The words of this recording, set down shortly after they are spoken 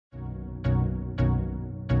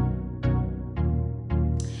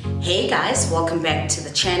Hey guys, welcome back to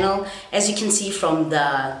the channel. As you can see from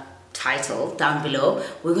the title down below,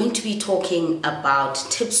 we're going to be talking about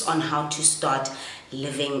tips on how to start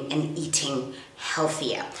living and eating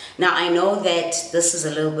healthier. Now I know that this is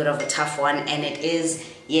a little bit of a tough one and it is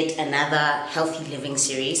yet another healthy living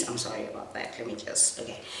series. I'm sorry about that, let me just,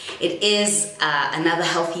 okay. It is another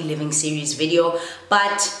healthy living series video,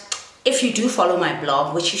 but if you do follow my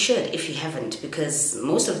blog, which you should if you haven't, because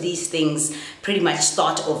most of these things pretty much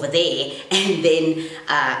start over there and then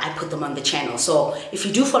I put them on the channel. So if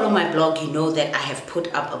you do follow my blog, you know that I have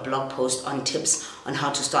put up a blog post on tips on how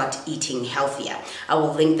to start eating healthier. I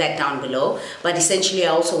will link that down below, but essentially I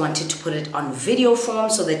also wanted to put it on video form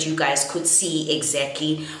so that you guys could see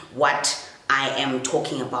exactly what I am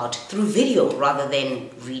talking about through video rather than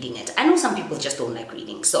reading it. I know some people just don't like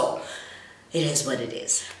reading, so it is what it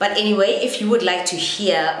is. But anyway, if you would like to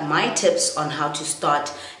hear my tips on how to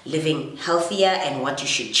start living healthier and what you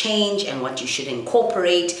should change and what you should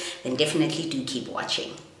incorporate, then definitely do keep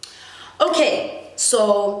watching. Okay,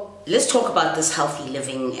 so let's talk about this healthy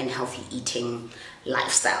living and healthy eating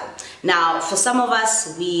lifestyle. Now, for some of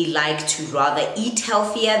us, we like to rather eat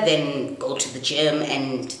healthier than go to the gym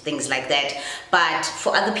and things like that. But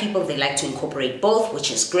for other people, they like to incorporate both,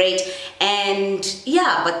 which is great. And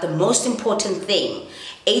yeah, but the most important thing,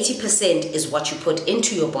 80% is what you put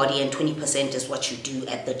into your body and 20% is what you do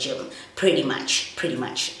at the gym. Pretty much,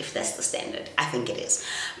 if that's the standard. I think it is.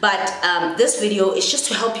 But this video is just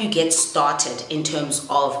to help you get started in terms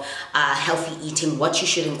of healthy eating, what you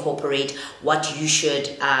should incorporate, what you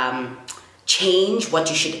should change, what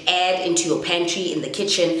you should add into your pantry, in the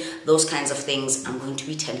kitchen, those kinds of things. I'm going to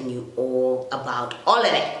be telling you all about all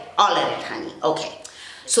of it, honey. Okay.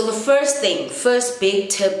 So the first big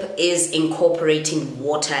tip is incorporating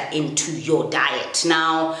water into your diet.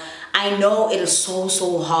 Now, I know it is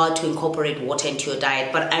so hard to incorporate water into your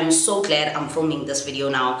diet, but I'm so glad I'm filming this video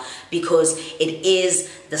now because it is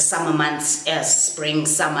the summer months, spring,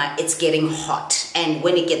 summer, it's getting hot. And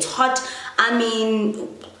when it gets hot, I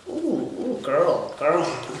mean, ooh, girl.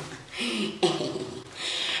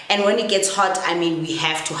 And when it gets hot, I mean, we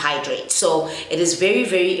have to hydrate. So it is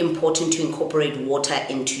very important to incorporate water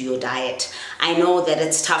into your diet. I know that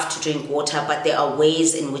it's tough to drink water, but there are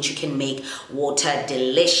ways in which you can make water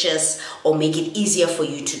delicious or make it easier for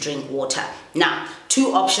you to drink water. Now, two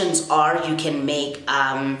options are you can make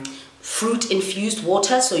fruit infused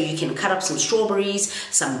water, so you can cut up some strawberries,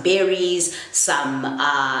 some berries, some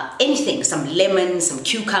anything, some lemons, some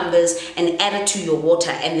cucumbers, and add it to your water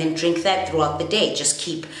and then drink that throughout the day. Just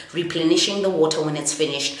keep replenishing the water when it's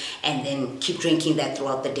finished and then keep drinking that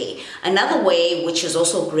throughout the day. Another way, which is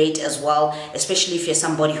also great as well, especially if you're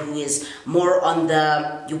somebody who is more on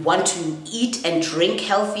the, you want to eat and drink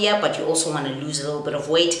healthier but you also want to lose a little bit of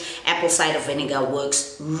weight, apple cider vinegar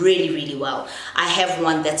works really well. I have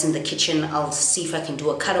one that's in the kitchen. I'll see if I can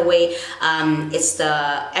do a cutaway. It's the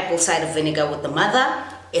apple cider vinegar with the mother.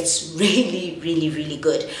 It's really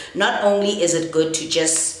good. Not only is it good to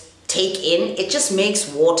just take in, it just makes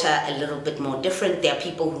water a little bit more different. There are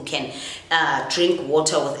people who can drink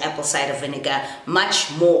water with apple cider vinegar much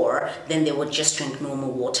more than they would just drink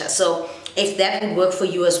normal water. So if that would work for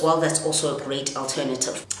you as well, that's also a great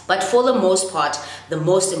alternative. But for the most part, the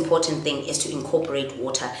most important thing is to incorporate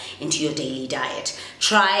water into your daily diet.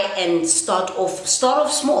 Try and start off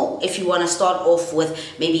small. If you want to start off with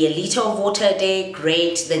maybe 1 liter of water a day,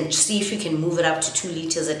 great. Then see if you can move it up to 2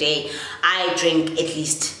 liters a day. I drink at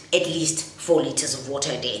least 4 liters of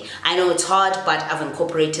water a day. I know it's hard, but I've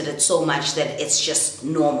incorporated it so much that it's just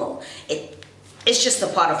normal. It's just a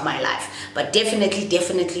part of my life. But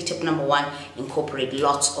definitely tip number 1, incorporate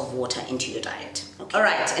lots of water into your diet. Okay. All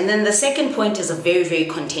right, and then the second point is a very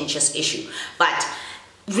contentious issue, but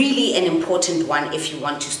really an important one if you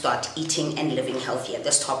want to start eating and living healthier.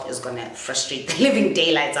 This top is gonna frustrate the living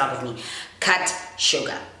daylights out of me. Cut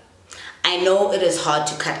sugar. I know it is hard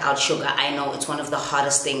to cut out sugar. I know it's one of the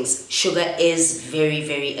hardest things. Sugar is very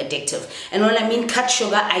addictive. And when I mean cut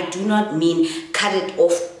sugar, I do not mean cut it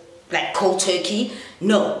off like cold turkey.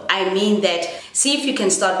 No, I mean that see if you can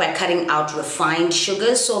start by cutting out refined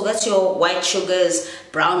sugars. So that's your white sugars,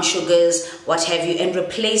 brown sugars, what have you, and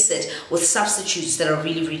replace it with substitutes that are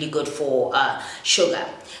really good for sugar.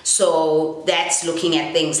 So that's looking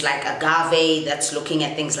at things like agave, that's looking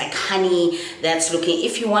at things like honey, that's looking,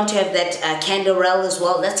 if you want to have that canderel as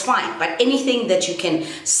well, that's fine. But anything that you can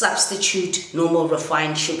substitute normal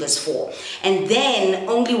refined sugars for. And then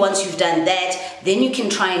only once you've done that, then you can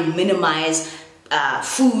try and minimize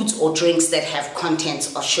foods or drinks that have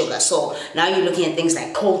contents of sugar. So now you're looking at things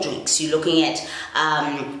like cold drinks, you're looking at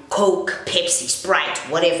Coke, Pepsi, Sprite,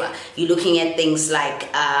 whatever. You're looking at things like,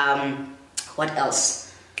 what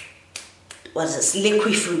else? What is this?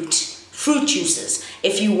 Liquid fruit juices.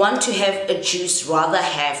 If you want to have a juice, rather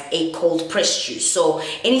have a cold pressed juice. So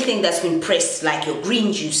anything that's been pressed, like your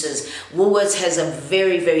green juices, Woolworths has a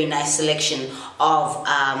very, very nice selection of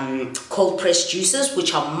cold pressed juices,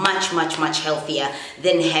 which are much healthier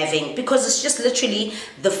than having, because it's just literally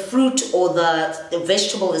the fruit or the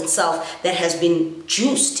vegetable itself that has been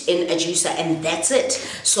juiced in a juicer, and that's it.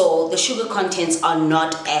 So the sugar contents are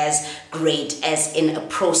not as great as in a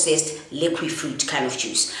processed liquid fruit kind of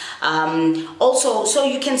juice. Also, so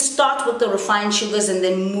you can start with the refined sugars and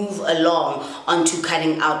then move along onto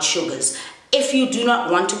cutting out sugars. If you do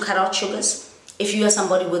not want to cut out sugars, if you are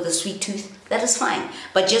somebody with a sweet tooth, that is fine,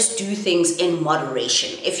 but just do things in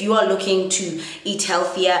moderation. If you are looking to eat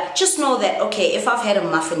healthier, just know that, okay, if I've had a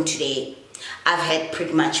muffin today, I've had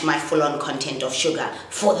pretty much my full-on content of sugar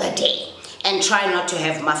for the day. And try not to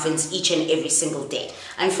have muffins each and every single day.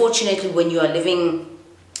 Unfortunately, when you are living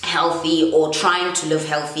healthy or trying to live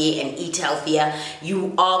healthy and eat healthier,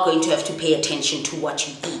 you are going to have to pay attention to what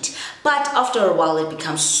you eat. But after a while, it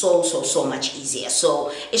becomes so much easier.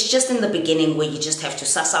 So it's just in the beginning where you just have to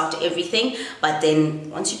suss out everything. But then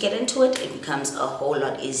once you get into it, it becomes a whole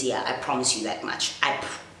lot easier. I promise you that much. I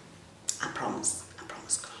promise.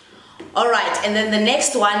 All right, and then the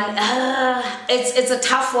next one, it's a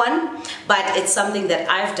tough one, but it's something that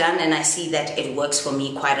I've done and I see that it works for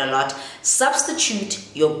me quite a lot.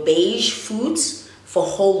 Substitute your beige foods for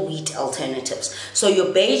whole wheat alternatives. So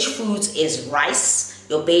your beige foods is rice,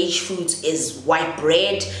 your beige foods is white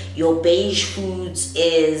bread, your beige foods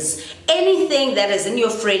is anything that is in your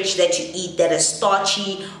fridge that you eat that is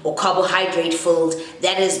starchy or carbohydrate filled,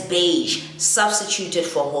 that is beige. Substitute it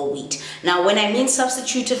for whole wheat. Now, when I mean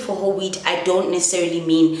substitute it for whole wheat, I don't necessarily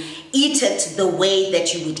mean eat it the way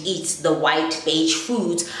that you would eat the white beige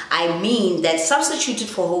foods. I mean that substitute it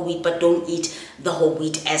for whole wheat, but don't eat the whole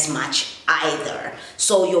wheat as much either.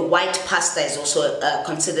 So your white pasta is also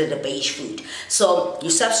considered a beige food. So you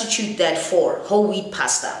substitute that for whole wheat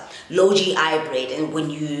pasta, low GI bread, and when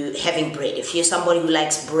you're having bread, if you're somebody who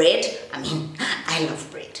likes bread, I mean, I love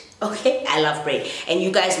bread, okay? I love bread. And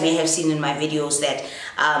you guys may have seen in my videos that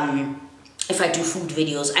if I do food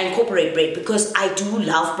videos, I incorporate bread because I do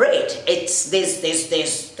love bread.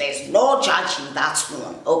 There's no judging that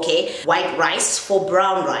one, okay? White rice for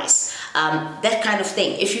brown rice, that kind of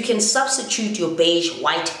thing. If you can substitute your beige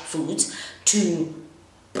white foods to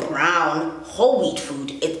brown whole wheat food,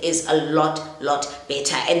 it is a lot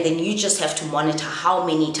better. And then you just have to monitor how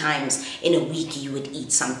many times in a week you would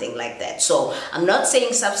eat something like that. So I'm not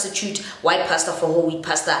saying substitute white pasta for whole wheat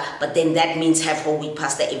pasta, but then that means have whole wheat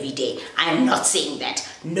pasta every day. I'm not saying that.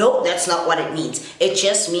 No, that's not what it means. It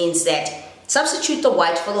just means that substitute the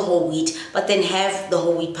white for the whole wheat, but then have the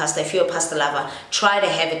whole wheat pasta. If you're a pasta lover, try to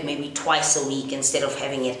have it maybe twice a week instead of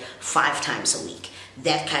having it 5 times a week.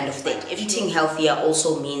 That kind of thing. If eating healthier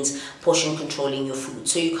also means portion controlling your food.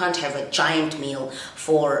 So you can't have a giant meal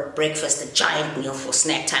for breakfast, a giant meal for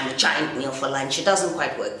snack time, a giant meal for lunch. It doesn't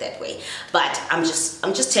quite work that way. But I'm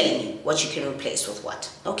just telling you what you can replace with what.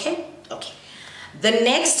 Okay? Okay. The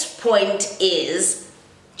next point is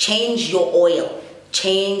change your oil.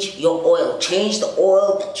 Change your oil. Change the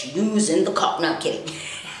oil that you use in the car. No, I'm kidding.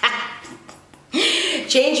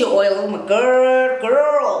 Change your oil. Oh my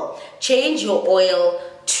girl. Change your oil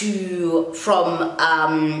from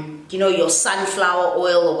your sunflower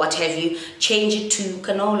oil or what have you. Change it to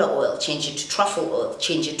canola oil, change it to truffle oil,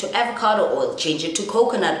 change it to avocado oil, change it to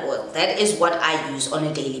coconut oil. That is what I use on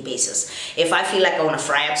a daily basis. If I feel like I want to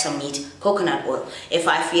fry up some meat, coconut oil. If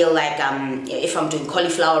I feel like if I'm doing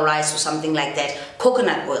cauliflower rice or something like that,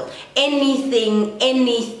 coconut oil. Anything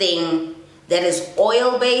that is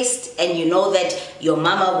oil based, and you know that your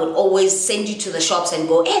mama would always send you to the shops and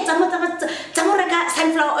go, hey,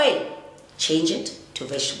 sunflower oil. Change it to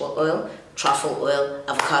vegetable oil, truffle oil,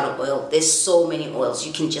 avocado oil. There's so many oils.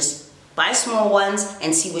 You can just buy small ones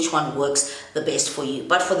and see which one works the best for you.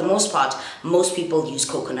 But for the most part, most people use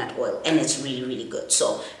coconut oil and it's really good.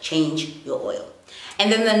 So change your oil.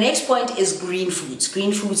 And then the next point is green foods.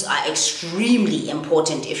 Green foods are extremely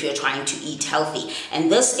important if you're trying to eat healthy.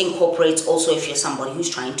 And this incorporates also if you're somebody who's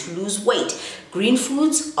trying to lose weight. Green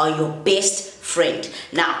foods are your best friend.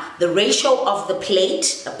 Now, the ratio of the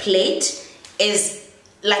plate is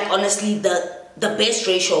like honestly the best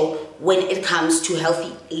ratio when it comes to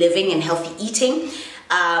healthy living and healthy eating.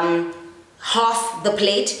 half the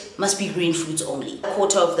plate must be green foods only. A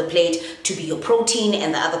quarter of the plate to be your protein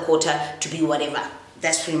and the other quarter to be whatever.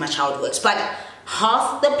 That's pretty much how it works. But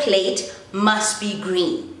half the plate must be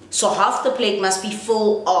green. So half the plate must be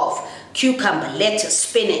full of cucumber, lettuce,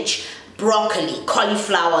 spinach, broccoli.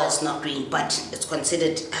 Cauliflower is not green, but it's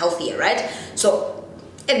considered healthier, right? So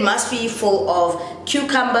it must be full of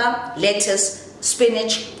cucumber, lettuce,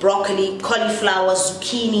 spinach, broccoli, cauliflower,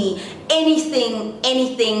 zucchini,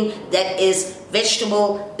 anything that is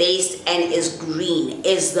vegetable based and is green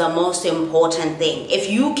is the most important thing. If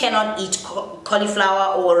you cannot eat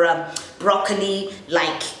cauliflower or broccoli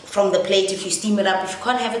like from the plate, if you steam it up, if you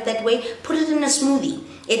can't have it that way, put it in a smoothie.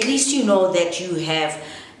 At least you know that you have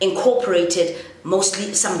incorporated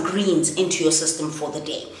mostly some greens into your system for the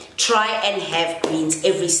day. Try and have greens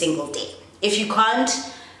every single day. If you can't,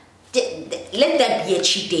 let that be a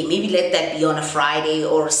cheat day. Maybe let that be on a Friday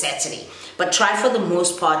or a Saturday. But try for the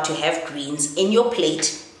most part to have greens in your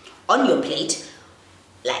plate, on your plate,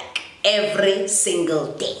 like every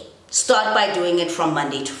single day. Start by doing it from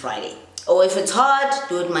Monday to Friday. Or if it's hard,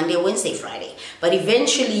 do it Monday, Wednesday, Friday. But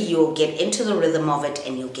eventually you'll get into the rhythm of it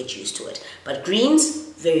and you'll get used to it. But greens,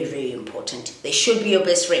 very, very important. They should be your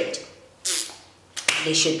best friend.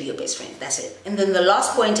 They should be your best friend. That's it. And then the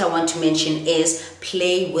last point I want to mention is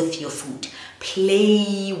play with your food.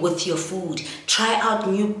 Play with your food. Try out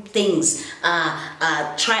new things.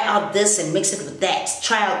 Try out this and mix it with that.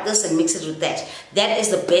 Try out this and mix it with that. That is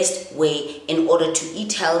the best way in order to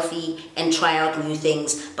eat healthy and try out new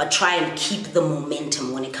things, but try and keep the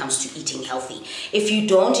momentum when it comes to eating healthy. If you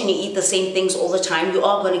don't and you eat the same things all the time, you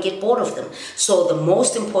are going to get bored of them. So the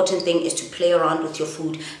most important thing is to play around with your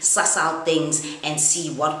food, suss out things and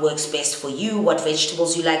see what works best for you, what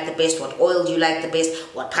vegetables you like the best, what oil you like the best,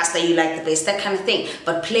 what pasta you like the best, that kind of thing.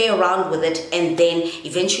 But play around with it, and then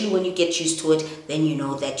eventually when you get used to it, then you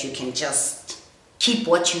know that you can just keep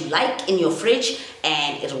what you like in your fridge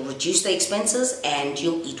and it'll reduce the expenses and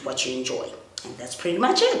you'll eat what you enjoy. And that's pretty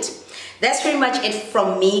much it. That's pretty much it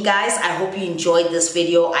from me, guys. I hope you enjoyed this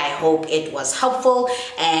video. I hope it was helpful.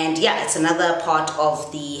 And yeah, it's another part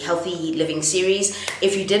of the healthy living series.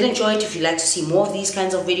 If you did enjoy it, if you'd like to see more of these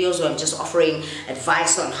kinds of videos where I'm just offering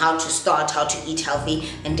advice on how to start, how to eat healthy,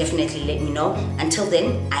 then definitely let me know. Until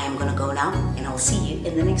then, I am gonna go now and I'll see you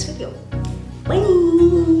in the next video.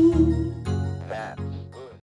 Bye.